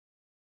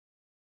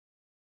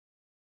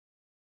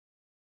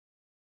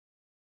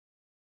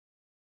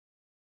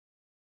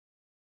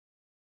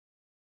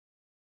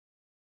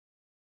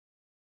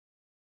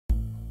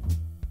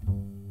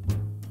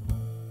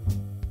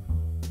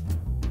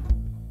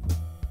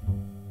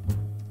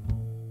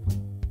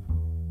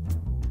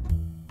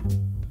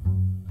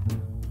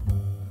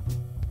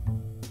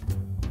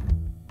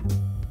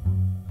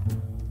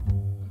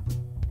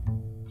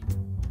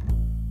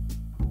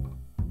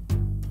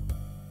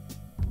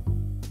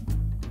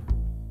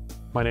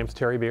My name's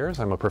Terry Beers.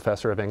 I'm a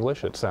professor of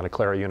English at Santa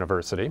Clara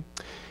University,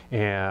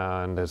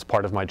 and as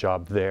part of my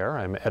job there,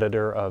 I'm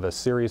editor of a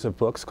series of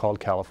books called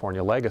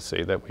California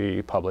Legacy that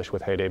we publish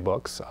with Heyday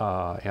Books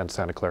and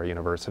Santa Clara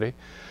University.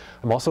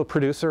 I'm also a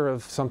producer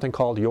of something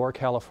called Your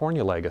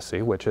California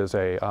Legacy, which is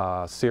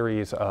a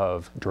series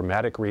of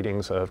dramatic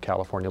readings of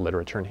California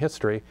literature and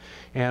history,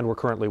 and we're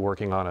currently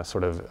working on a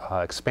sort of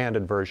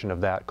expanded version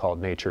of that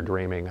called Nature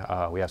Dreaming.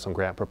 We have some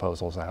grant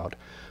proposals out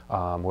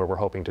where we're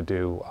hoping to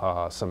do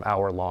some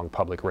hour-long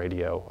public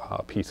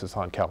radio pieces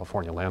on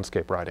California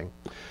landscape writing.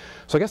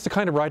 So I guess the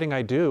kind of writing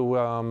I do,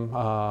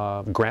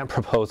 grant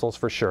proposals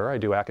for sure. I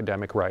do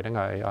academic writing.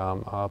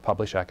 I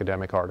publish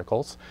academic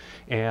articles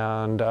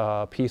and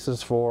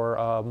pieces for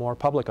more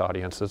public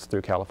audiences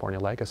through California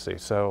Legacy.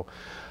 So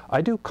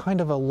I do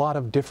kind of a lot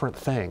of different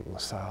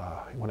things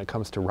when it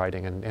comes to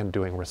writing and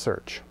doing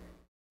research.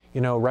 You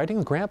know,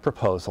 writing grant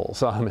proposals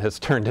has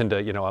turned into,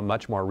 a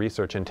much more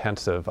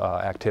research-intensive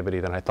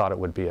activity than I thought it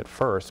would be at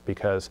first,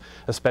 because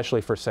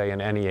especially for, say, an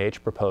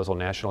NEH proposal,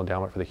 National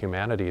Endowment for the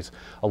Humanities,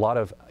 a lot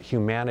of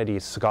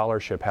humanities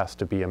scholarship has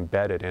to be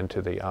embedded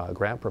into the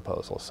grant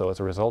proposal. So as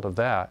a result of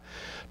that,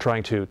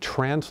 trying to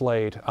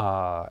translate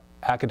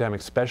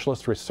academic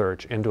specialist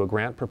research into a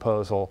grant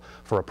proposal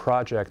for a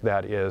project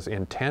that is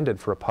intended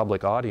for a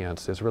public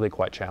audience is really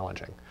quite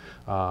challenging.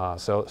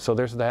 So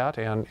there's that,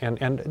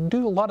 and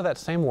do a lot of that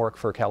same work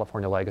for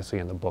California Legacy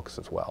in the books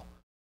as well.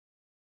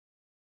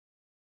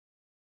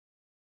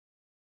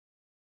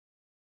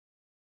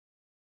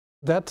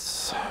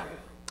 That's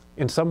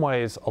in some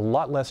ways a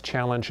lot less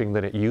challenging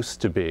than it used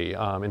to be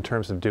in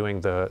terms of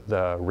doing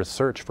the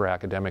research for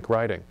academic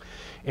writing.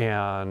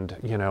 And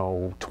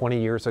 20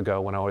 years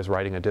ago when I was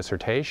writing a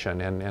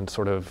dissertation and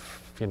sort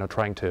of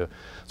trying to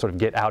sort of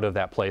get out of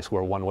that place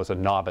where one was a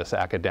novice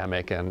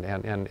academic and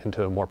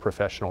into a more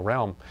professional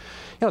realm,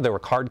 there were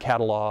card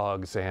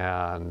catalogs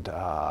and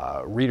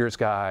reader's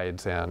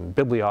guides and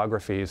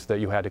bibliographies that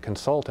you had to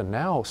consult, and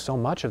now so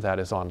much of that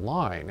is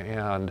online,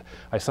 and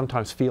I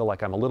sometimes feel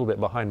like I'm a little bit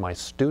behind my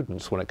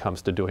students when it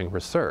comes to doing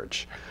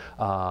research.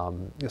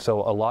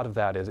 So a lot of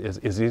that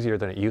is easier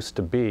than it used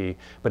to be,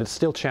 but it's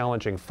still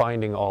challenging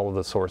finding all of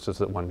the sources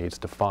that one needs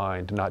to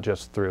find, not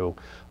just through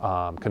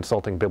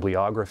consulting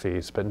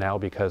bibliographies, but now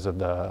because of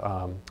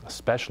the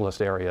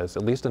specialist areas,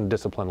 at least in a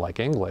discipline like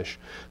English,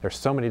 there's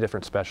so many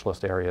different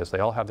specialist areas. They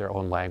all have their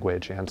own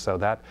language, and so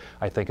that,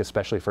 I think,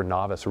 especially for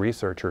novice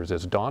researchers,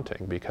 is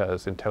daunting,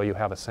 because until you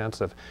have a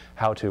sense of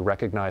how to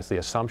recognize the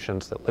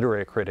assumptions that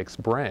literary critics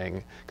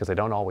bring, because they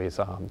don't always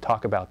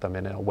talk about them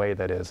in a way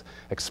that is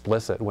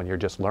explicit when you're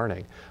just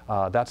learning,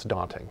 that's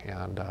daunting.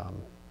 And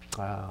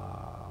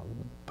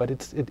but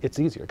it's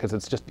easier, because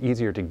it's just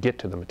easier to get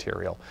to the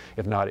material,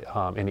 if not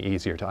any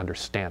easier to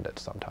understand it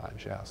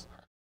sometimes, yes.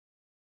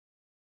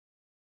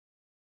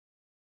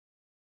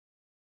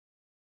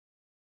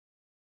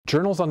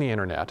 Journals on the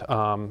internet,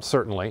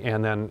 certainly,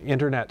 and then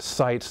internet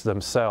sites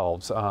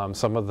themselves.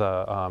 Some of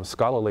the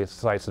scholarly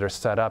sites that are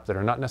set up that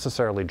are not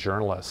necessarily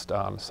journalist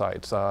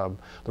sites. The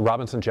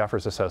Robinson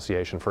Jeffers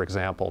Association, for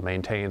example,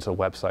 maintains a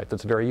website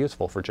that's very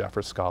useful for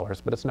Jeffers scholars,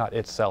 but it's not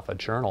itself a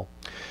journal.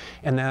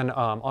 And then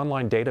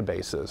online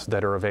databases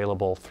that are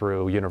available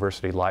through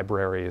university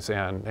libraries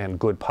and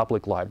good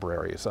public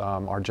libraries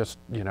are just,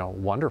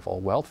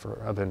 wonderful wealth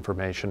of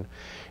information.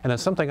 And then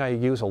something I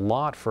use a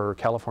lot for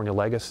California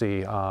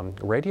Legacy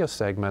radio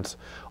segments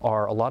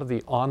are a lot of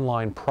the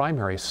online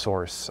primary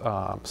sources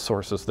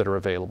that are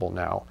available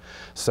now.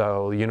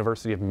 So the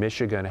University of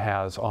Michigan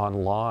has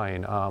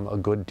online a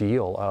good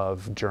deal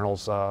of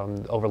journals,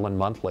 Overland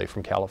Monthly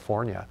from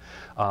California,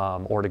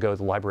 or to go to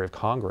the Library of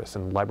Congress.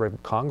 And the Library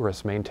of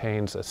Congress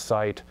maintains a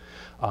site,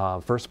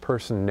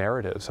 first-person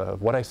narratives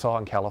of what I saw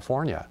in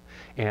California,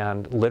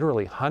 and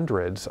literally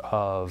hundreds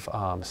of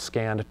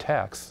scanned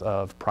texts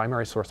of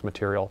primary source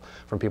material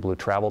from people who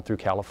traveled through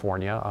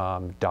California,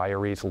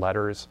 diaries,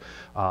 letters,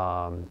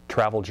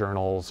 travel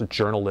journals,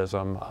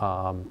 journalism,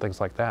 things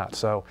like that.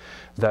 So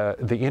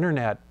the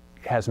internet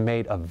has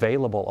made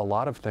available a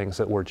lot of things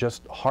that were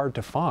just hard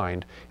to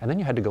find, and then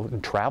you had to go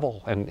and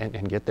travel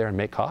and get there and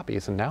make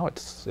copies, and now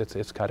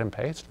it's cut and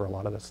paste for a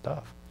lot of this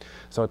stuff.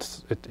 So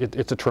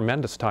it's a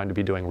tremendous time to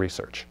be doing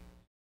research.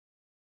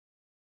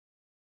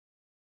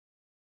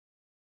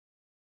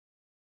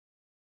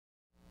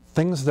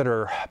 Things that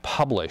are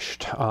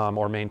published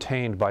or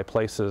maintained by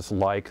places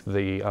like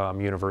the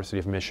University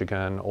of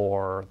Michigan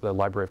or the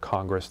Library of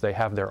Congress, they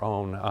have their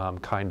own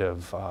kind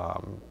of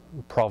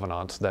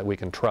provenance that we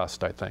can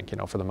trust, I think,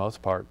 for the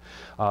most part.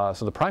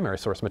 So the primary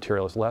source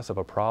material is less of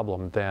a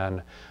problem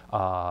than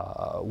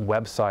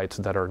websites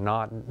that are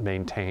not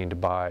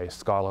maintained by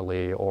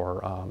scholarly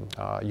or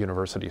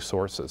university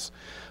sources.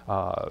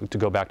 To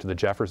go back to the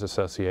Jeffers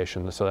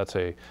Association, so that's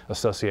a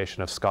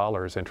association of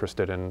scholars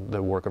interested in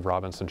the work of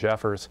Robinson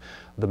Jeffers.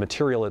 The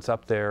material that's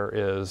up there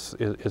is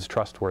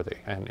trustworthy,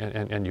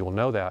 and you will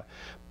know that.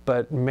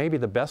 But maybe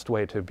the best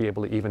way to be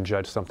able to even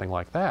judge something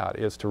like that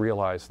is to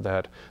realize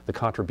that the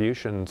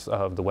contributions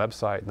of the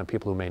website and the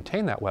people who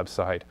maintain that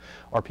website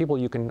are people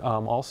you can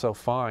also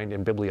find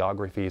in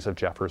bibliographies of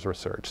Jeffers'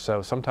 research.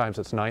 So sometimes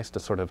it's nice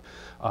to sort of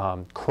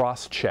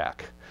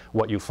cross-check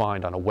what you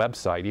find on a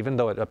website, even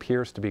though it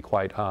appears to be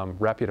quite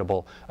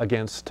reputable,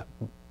 against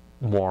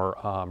more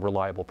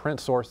reliable print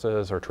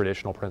sources or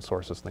traditional print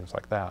sources, things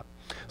like that.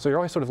 So you're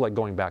always sort of like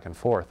going back and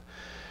forth.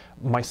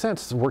 My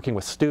sense working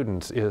with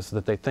students is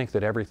that they think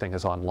that everything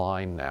is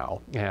online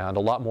now, and a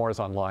lot more is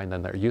online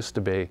than there used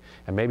to be,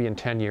 and maybe in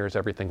 10 years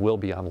everything will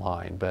be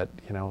online, but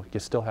you know, you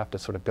still have to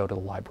sort of go to the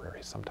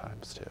library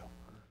sometimes too.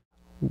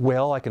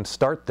 Well, I can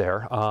start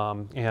there,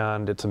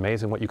 and it's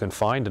amazing what you can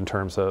find in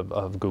terms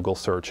of Google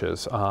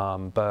searches.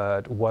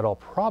 But what I'll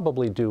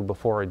probably do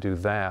before I do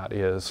that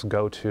is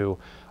go to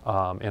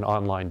an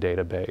online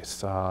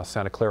database.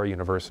 Santa Clara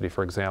University,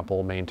 for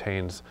example,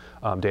 maintains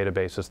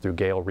databases through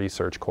Gale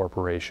Research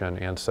Corporation,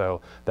 and so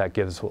that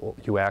gives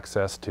you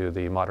access to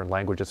the Modern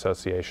Language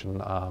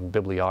Association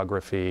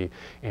bibliography,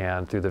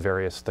 and through the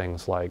various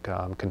things like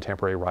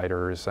contemporary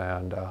writers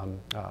and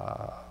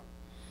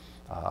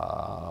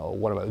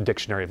what about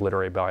Dictionary of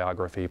Literary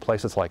Biography,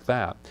 places like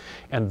that.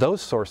 And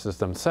those sources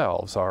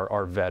themselves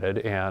are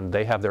vetted, and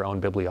they have their own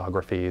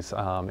bibliographies.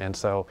 And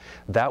so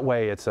that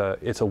way it's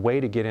a way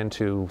to get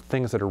into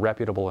things that are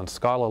reputable and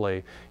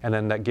scholarly, and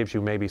then that gives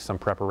you maybe some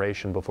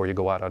preparation before you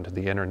go out onto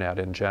the internet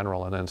in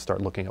general and then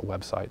start looking at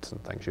websites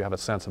and things. You have a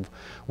sense of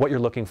what you're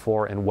looking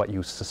for and what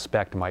you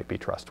suspect might be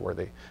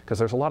trustworthy, because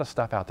there's a lot of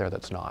stuff out there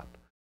that's not.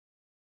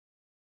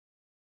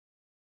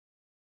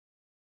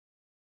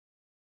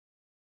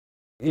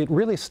 It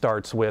really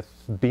starts with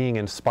being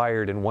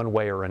inspired in one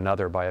way or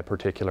another by a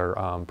particular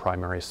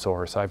primary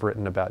source. I've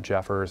written about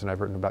Jeffers and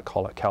I've written about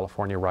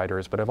California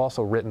writers, but I've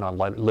also written on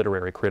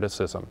literary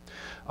criticism.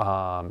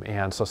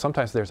 And so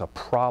sometimes there's a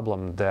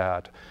problem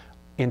that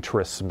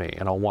interests me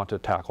and I'll want to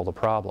tackle the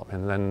problem,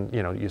 and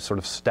then you sort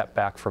of step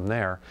back from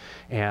there,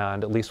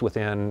 and at least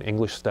within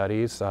English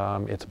studies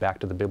it's back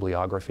to the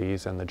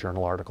bibliographies and the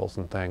journal articles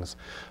and things,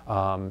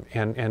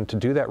 and to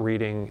do that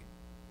reading.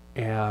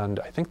 And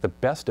I think the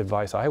best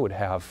advice I would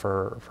have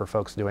for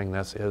folks doing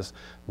this is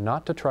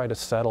not to try to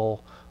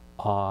settle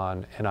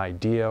on an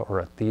idea or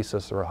a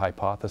thesis or a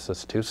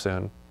hypothesis too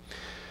soon.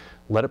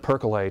 Let it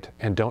percolate,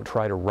 and don't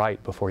try to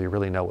write before you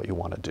really know what you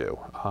want to do.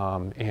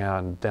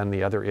 And then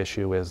the other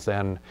issue is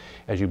then,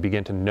 as you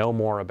begin to know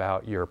more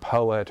about your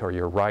poet or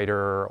your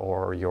writer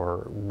or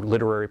your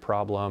literary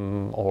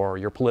problem or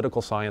your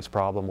political science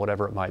problem,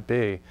 whatever it might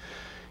be,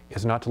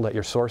 is not to let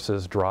your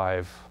sources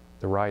drive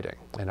the writing.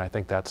 And I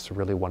think that's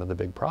really one of the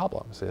big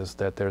problems, is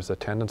that there's a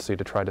tendency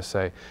to try to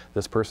say,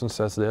 this person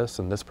says this,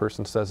 and this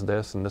person says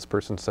this, and this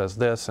person says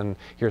this, and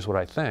here's what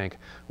I think.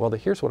 Well, the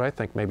here's what I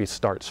think maybe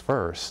starts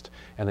first,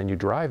 and then you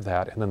drive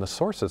that, and then the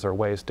sources are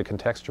ways to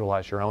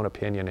contextualize your own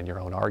opinion and your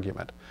own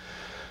argument.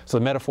 So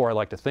the metaphor I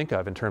like to think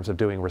of in terms of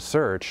doing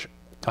research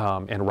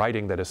and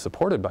writing that is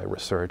supported by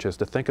research is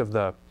to think of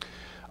the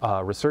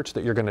research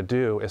that you're going to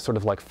do as sort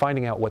of like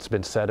finding out what's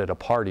been said at a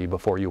party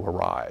before you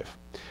arrive.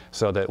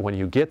 So that when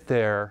you get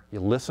there,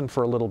 you listen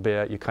for a little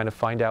bit, you kind of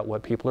find out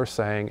what people are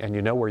saying, and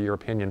you know where your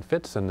opinion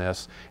fits in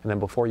this, and then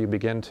before you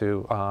begin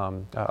to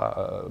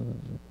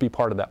be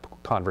part of that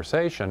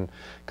conversation,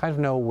 kind of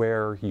know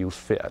where you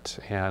fit.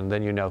 And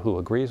then you know who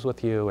agrees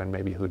with you and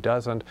maybe who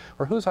doesn't,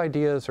 or whose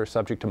ideas are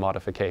subject to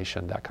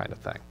modification, that kind of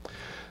thing.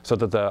 So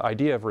that the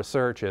idea of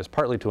research is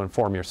partly to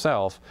inform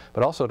yourself,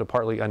 but also to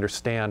partly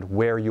understand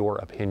where your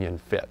opinion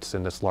fits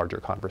in this larger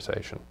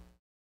conversation.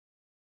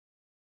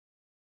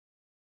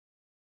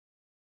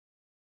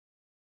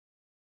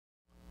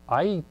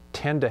 I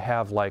tend to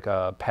have like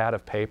a pad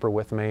of paper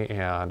with me,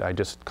 and I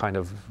just kind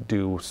of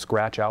do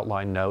scratch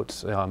outline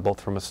notes, both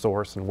from a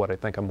source and what I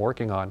think I'm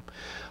working on.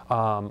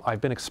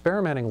 I've been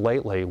experimenting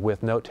lately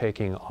with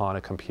note-taking on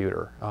a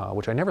computer,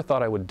 which I never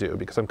thought I would do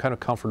because I'm kind of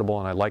comfortable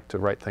and I like to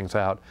write things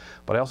out,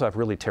 but I also have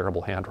really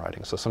terrible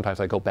handwriting, so sometimes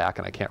I go back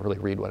and I can't really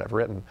read what I've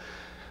written.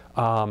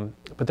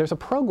 But there's a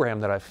program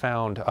that I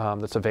found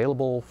that's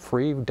available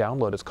free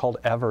download. It's called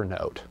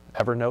Evernote,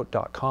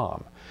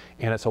 evernote.com.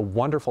 And it's a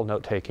wonderful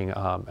note-taking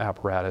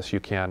apparatus. You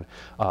can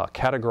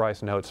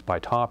categorize notes by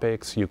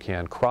topics, you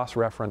can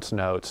cross-reference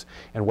notes,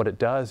 and what it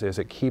does is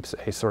it keeps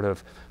a sort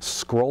of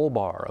scroll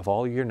bar of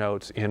all your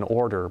notes in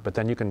order, but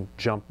then you can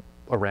jump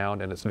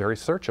around and it's very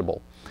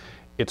searchable.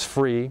 It's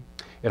free.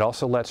 It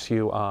also lets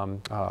you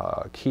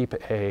keep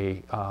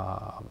a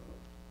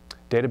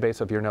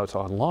database of your notes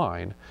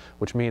online,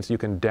 which means you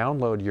can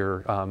download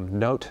your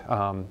note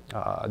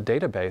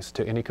database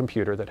to any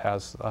computer that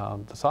has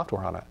the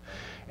software on it.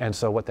 And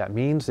so what that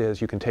means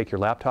is you can take your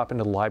laptop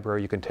into the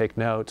library, you can take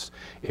notes.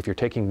 If you're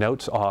taking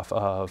notes off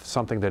of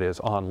something that is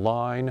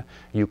online,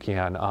 you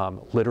can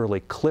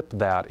literally clip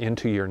that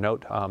into your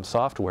note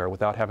software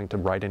without having to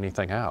write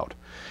anything out.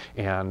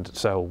 And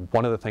so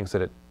one of the things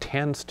that it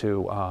tends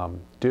to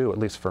do, at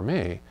least for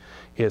me,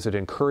 is it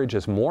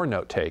encourages more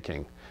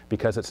note-taking,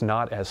 because it's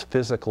not as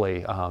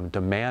physically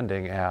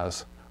demanding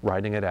as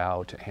writing it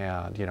out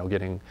and, you know,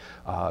 getting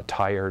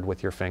tired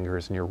with your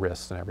fingers and your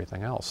wrists and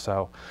everything else.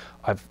 So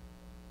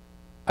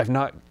I've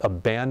not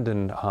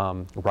abandoned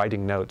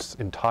writing notes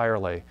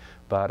entirely,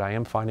 but I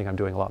am finding I'm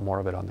doing a lot more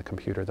of it on the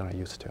computer than I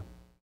used to.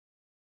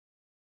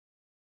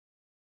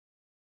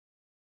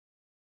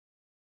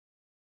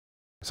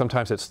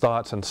 Sometimes it's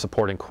thoughts and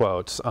supporting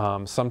quotes.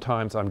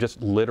 Sometimes I'm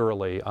just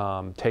literally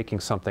taking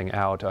something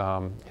out,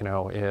 you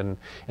know, in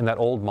that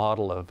old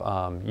model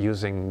of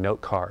using note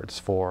cards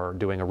for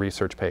doing a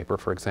research paper,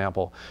 for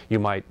example. You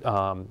might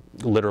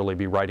literally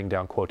be writing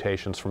down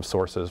quotations from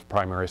sources,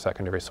 primary,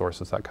 secondary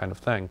sources, that kind of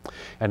thing.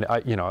 And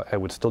you know, I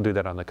would still do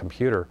that on the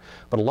computer.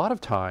 But a lot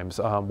of times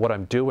what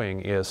I'm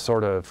doing is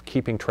sort of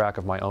keeping track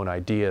of my own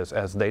ideas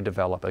as they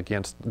develop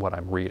against what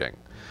I'm reading.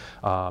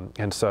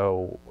 And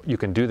so you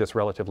can do this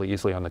relatively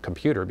easily on the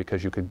computer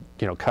because you could,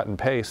 you know, cut and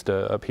paste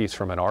a piece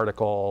from an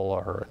article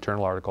or a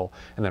journal article,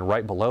 and then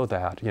right below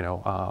that, you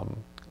know,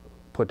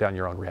 put down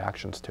your own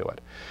reactions to it.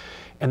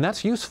 And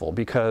that's useful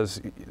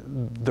because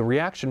the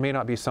reaction may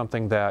not be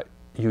something that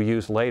you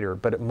use later,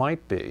 but it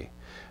might be.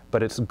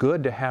 But it's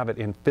good to have it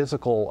in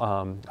physical,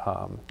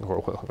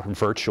 or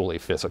virtually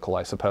physical,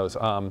 I suppose,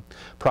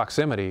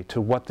 proximity to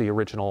what the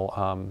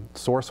original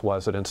source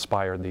was that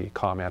inspired the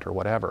comment or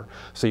whatever.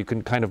 So you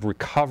can kind of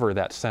recover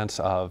that sense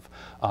of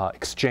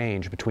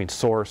exchange between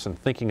source and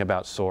thinking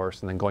about source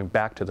and then going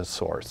back to the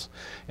source.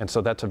 And so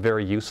that's a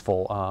very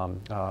useful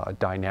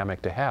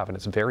dynamic to have, and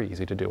it's very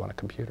easy to do on a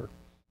computer.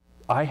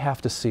 I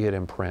have to see it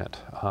in print,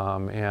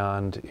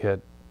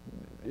 and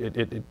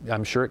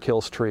I'm sure it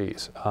kills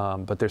trees,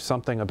 but there's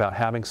something about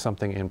having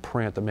something in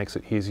print that makes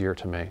it easier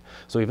to me.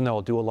 So even though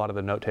I'll do a lot of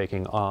the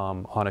note-taking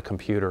on a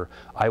computer,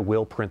 I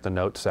will print the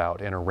notes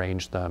out and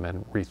arrange them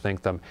and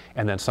rethink them.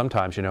 And then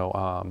sometimes, you know,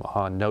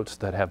 on notes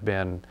that have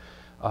been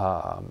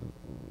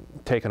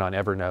taken on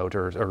Evernote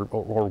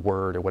or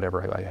Word or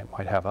whatever I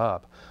might have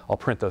up, I'll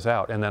print those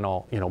out, and then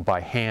I'll, you know, by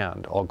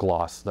hand, I'll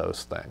gloss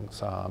those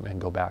things and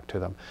go back to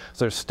them.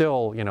 So there's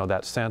still, you know,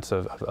 that sense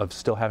of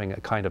still having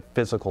a kind of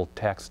physical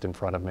text in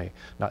front of me,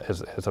 not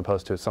as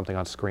opposed to something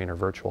on screen or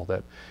virtual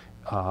that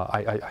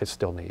I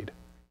still need.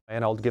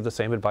 And I'll give the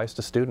same advice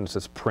to students: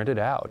 is print it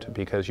out,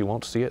 because you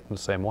won't see it in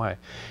the same way.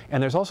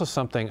 And there's also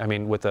something, I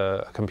mean, with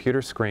a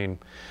computer screen,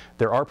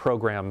 there are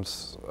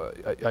programs,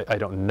 I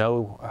don't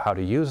know how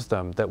to use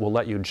them, that will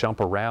let you jump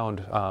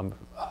around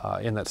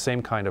in that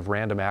same kind of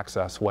random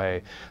access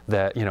way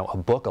that, you know, a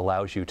book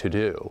allows you to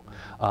do.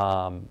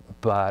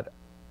 But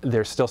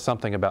there's still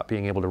something about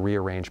being able to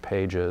rearrange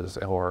pages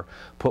or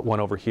put one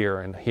over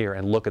here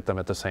and look at them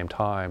at the same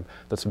time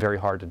that's very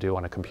hard to do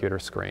on a computer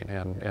screen.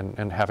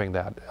 And having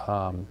that,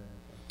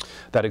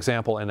 that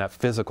example and that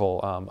physical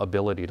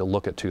ability to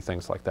look at two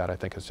things like that, I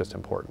think, is just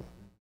important.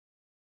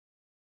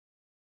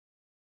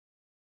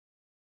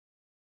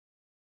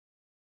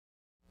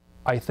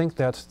 I think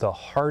that's the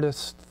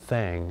hardest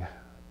thing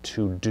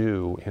to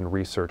do in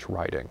research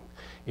writing.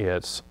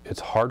 It's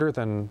harder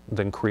than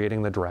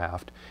creating the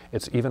draft.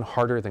 It's even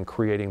harder than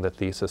creating the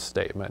thesis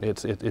statement.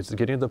 It's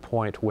getting to the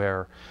point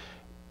where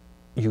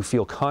you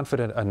feel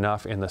confident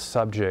enough in the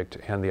subject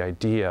and the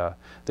idea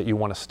that you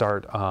want to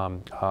start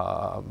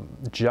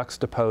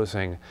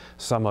juxtaposing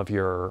some of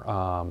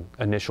your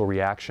initial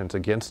reactions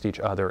against each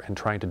other and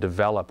trying to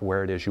develop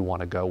where it is you want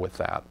to go with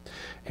that.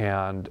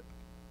 And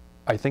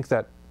I think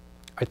that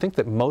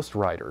most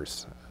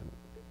writers,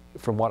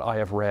 from what I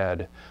have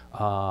read,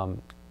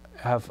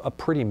 have a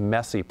pretty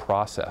messy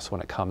process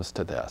when it comes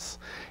to this.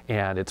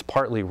 And it's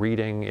partly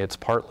reading, it's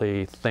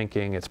partly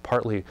thinking, it's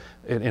partly,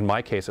 in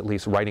my case at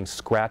least, writing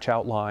scratch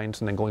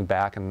outlines and then going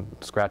back and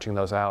scratching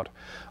those out.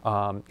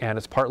 And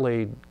it's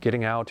partly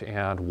getting out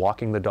and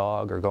walking the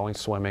dog or going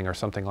swimming or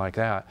something like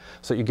that,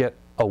 so you get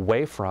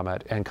away from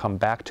it and come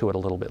back to it a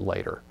little bit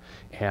later.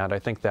 And I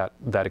think that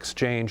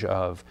exchange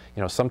of,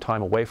 you know, some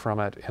time away from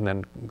it and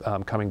then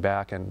coming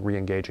back and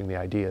re-engaging the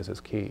ideas is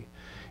key.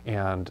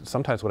 And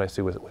sometimes what I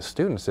see with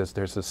students is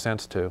there's a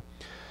sense to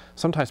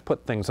sometimes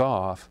put things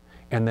off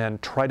and then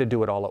try to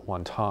do it all at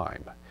one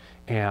time.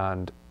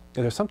 And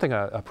there's something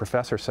a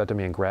professor said to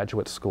me in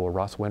graduate school,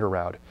 Ross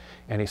Winterroud,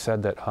 and he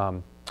said that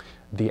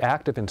the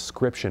act of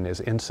inscription is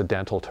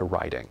incidental to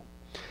writing.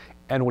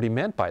 And what he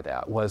meant by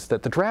that was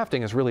that the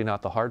drafting is really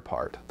not the hard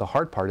part. The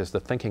hard part is the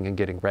thinking and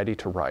getting ready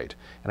to write.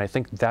 And I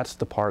think that's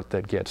the part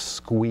that gets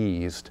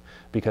squeezed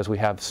because we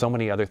have so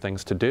many other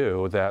things to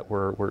do that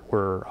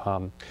we're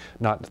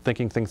not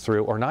thinking things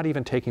through, or not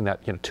even taking that,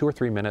 you know, 2 or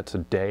 3 minutes a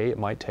day it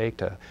might take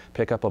to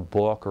pick up a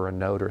book or a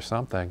note or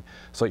something.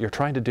 So you're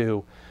trying to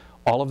do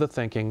all of the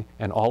thinking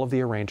and all of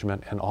the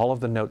arrangement and all of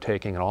the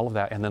note-taking and all of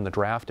that, and then the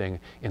drafting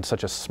in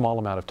such a small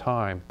amount of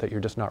time that you're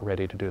just not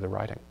ready to do the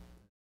writing.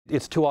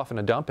 It's too often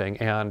a dumping,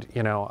 and,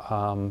 you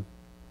know,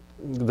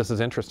 this is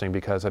interesting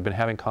because I've been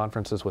having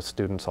conferences with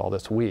students all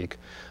this week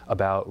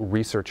about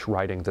research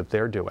writing that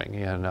they're doing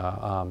in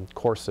a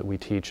course that we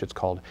teach. It's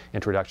called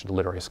Introduction to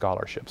Literary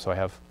Scholarship. So I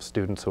have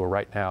students who are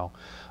right now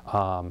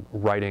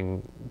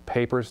writing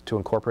papers to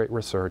incorporate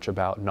research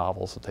about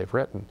novels that they've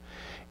written.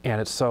 And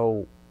it's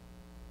so,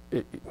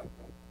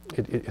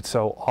 it's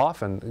so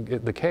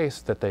often the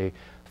case that they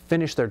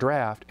finish their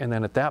draft, and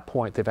then at that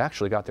point they've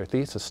actually got their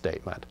thesis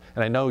statement.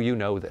 And I know you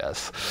know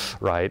this,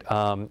 right?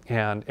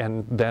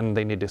 And then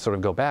they need to sort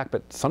of go back,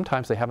 but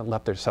sometimes they haven't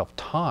left themselves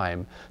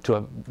time to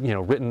have, you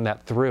know, written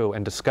that through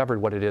and discovered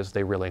what it is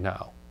they really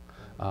know.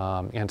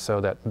 And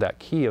so that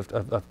key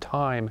of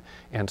time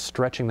and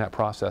stretching that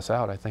process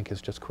out, I think,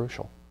 is just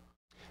crucial.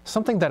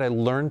 Something that I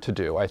learned to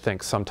do, I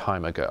think, some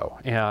time ago,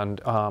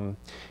 and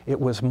it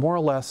was more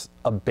or less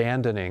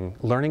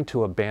learning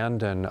to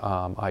abandon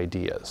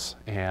ideas,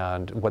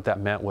 and what that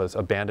meant was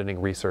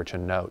abandoning research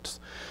and notes.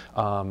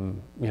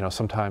 You know,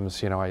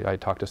 sometimes, you know, I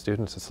talk to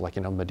students, it's like,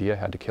 you know, Medea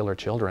had to kill her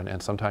children,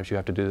 and sometimes you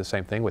have to do the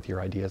same thing with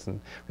your ideas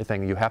and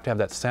everything. You have to have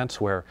that sense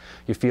where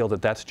you feel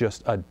that that's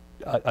just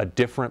a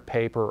different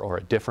paper or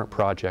a different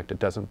project. It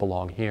doesn't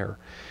belong here.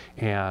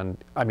 And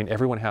I mean,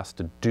 everyone has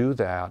to do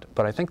that,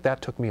 but I think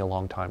that took me a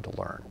long time to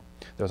learn.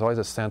 There's always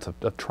a sense of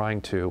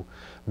trying to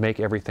make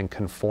everything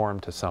conform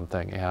to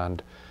something,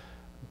 and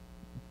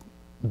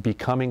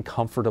becoming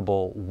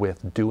comfortable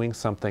with doing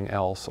something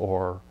else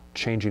or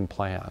changing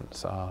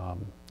plans.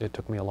 It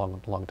took me a long,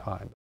 long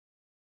time.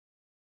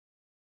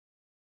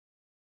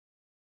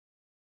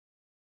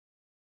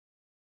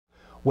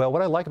 Well,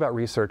 what I like about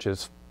research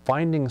is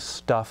finding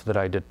stuff that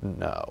I didn't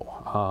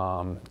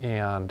know.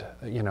 And,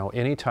 you know,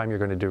 anytime you're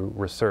going to do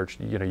research,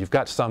 you know, you've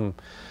got some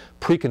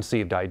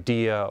preconceived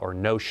idea or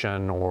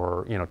notion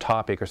or, you know,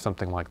 topic or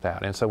something like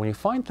that. And so when you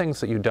find things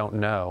that you don't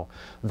know,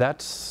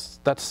 that's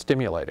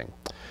stimulating.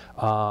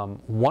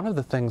 One of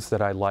the things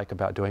that I like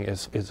about doing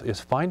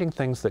is finding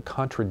things that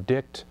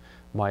contradict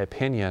my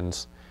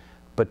opinions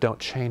but don't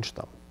change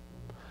them.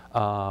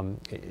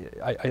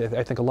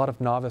 I think a lot of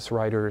novice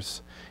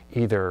writers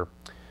either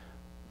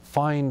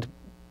find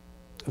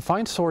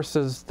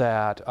sources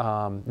that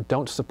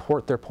don't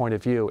support their point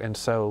of view, and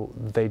so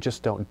they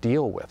just don't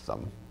deal with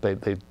them.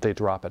 They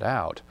drop it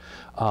out.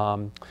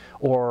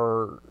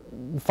 Or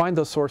find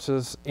those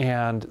sources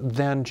and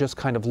then just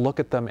kind of look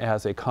at them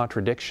as a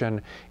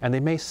contradiction, and they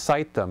may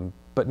cite them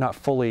but not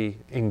fully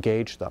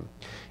engage them.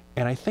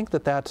 And I think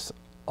that that's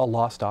a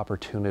lost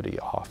opportunity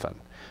often,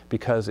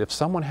 because if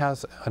someone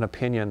has an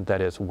opinion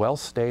that is well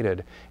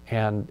stated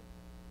and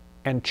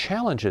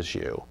challenges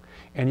you,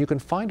 and you can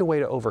find a way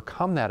to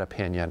overcome that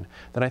opinion,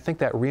 then I think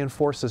that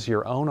reinforces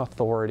your own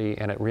authority,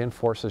 and it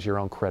reinforces your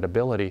own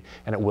credibility,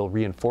 and it will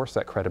reinforce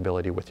that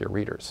credibility with your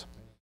readers.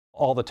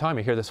 All the time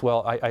I hear this,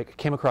 well, I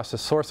came across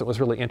this source that was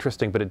really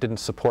interesting, but it didn't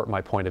support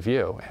my point of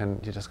view. And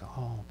you just go,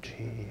 oh,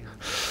 gee.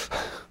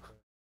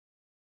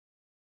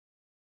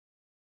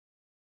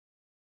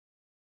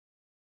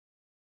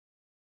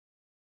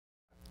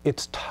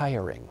 It's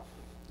tiring,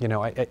 you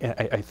know, I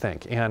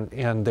think.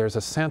 And there's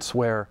a sense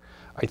where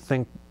I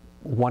think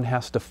one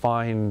has to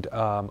find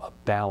a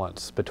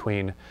balance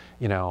between,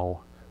 you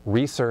know,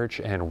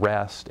 research and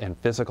rest and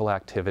physical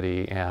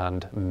activity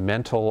and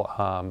mental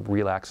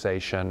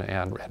relaxation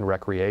and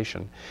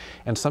recreation.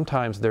 And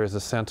sometimes there is a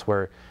sense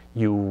where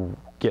you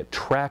get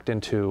tracked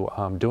into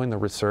doing the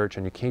research,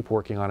 and you keep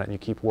working on it and you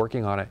keep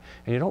working on it,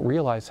 and you don't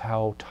realize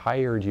how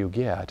tired you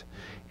get,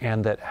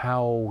 and that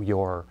how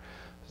your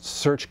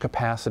search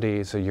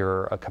capacities, or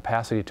your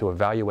capacity to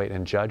evaluate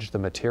and judge the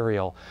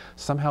material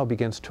somehow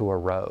begins to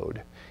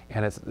erode.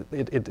 And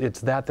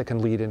it's that can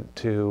lead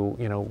into,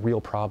 you know,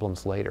 real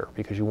problems later,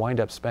 because you wind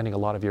up spending a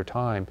lot of your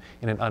time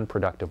in an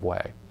unproductive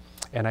way.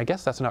 And I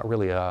guess that's not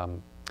really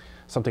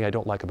something I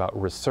don't like about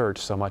research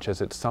so much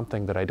as it's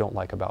something that I don't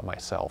like about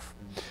myself.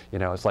 You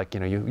know, it's like, you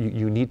know,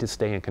 you need to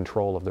stay in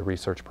control of the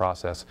research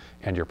process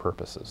and your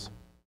purposes.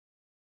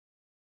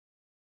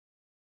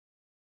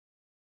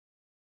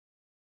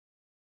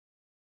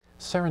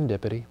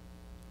 Serendipity.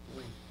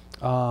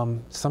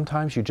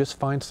 Sometimes you just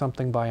find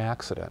something by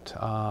accident,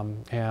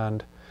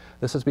 and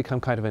this has become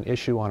kind of an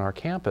issue on our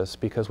campus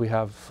because we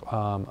have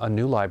a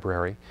new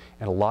library,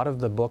 and a lot of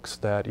the books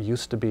that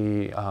used to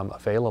be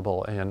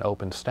available in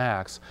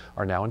OpenStax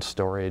are now in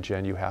storage,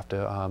 and you have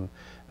to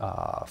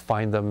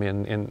find them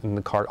in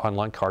the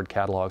online card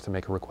catalogs and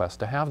make a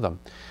request to have them.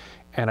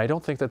 And I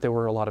don't think that there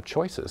were a lot of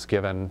choices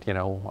given, you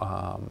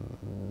know,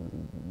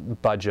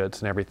 budgets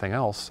and everything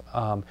else.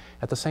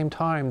 At the same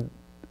time,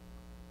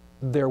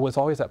 there was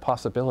always that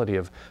possibility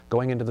of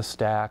going into the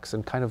stacks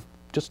and kind of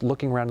just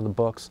looking around in the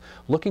books,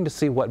 looking to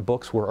see what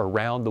books were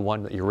around the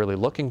one that you're really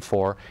looking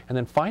for, and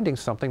then finding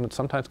something that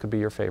sometimes could be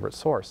your favorite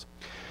source.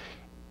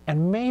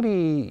 And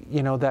maybe,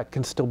 you know, that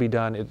can still be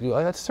done.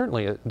 That's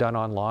certainly done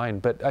online,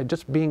 but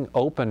just being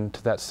open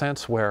to that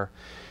sense where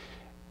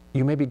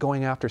you may be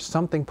going after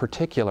something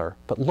particular,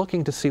 but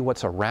looking to see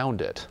what's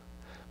around it,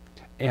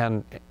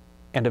 and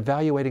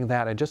evaluating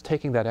that, and just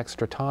taking that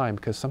extra time,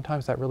 because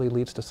sometimes that really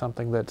leads to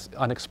something that's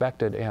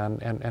unexpected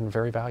and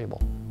very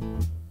valuable.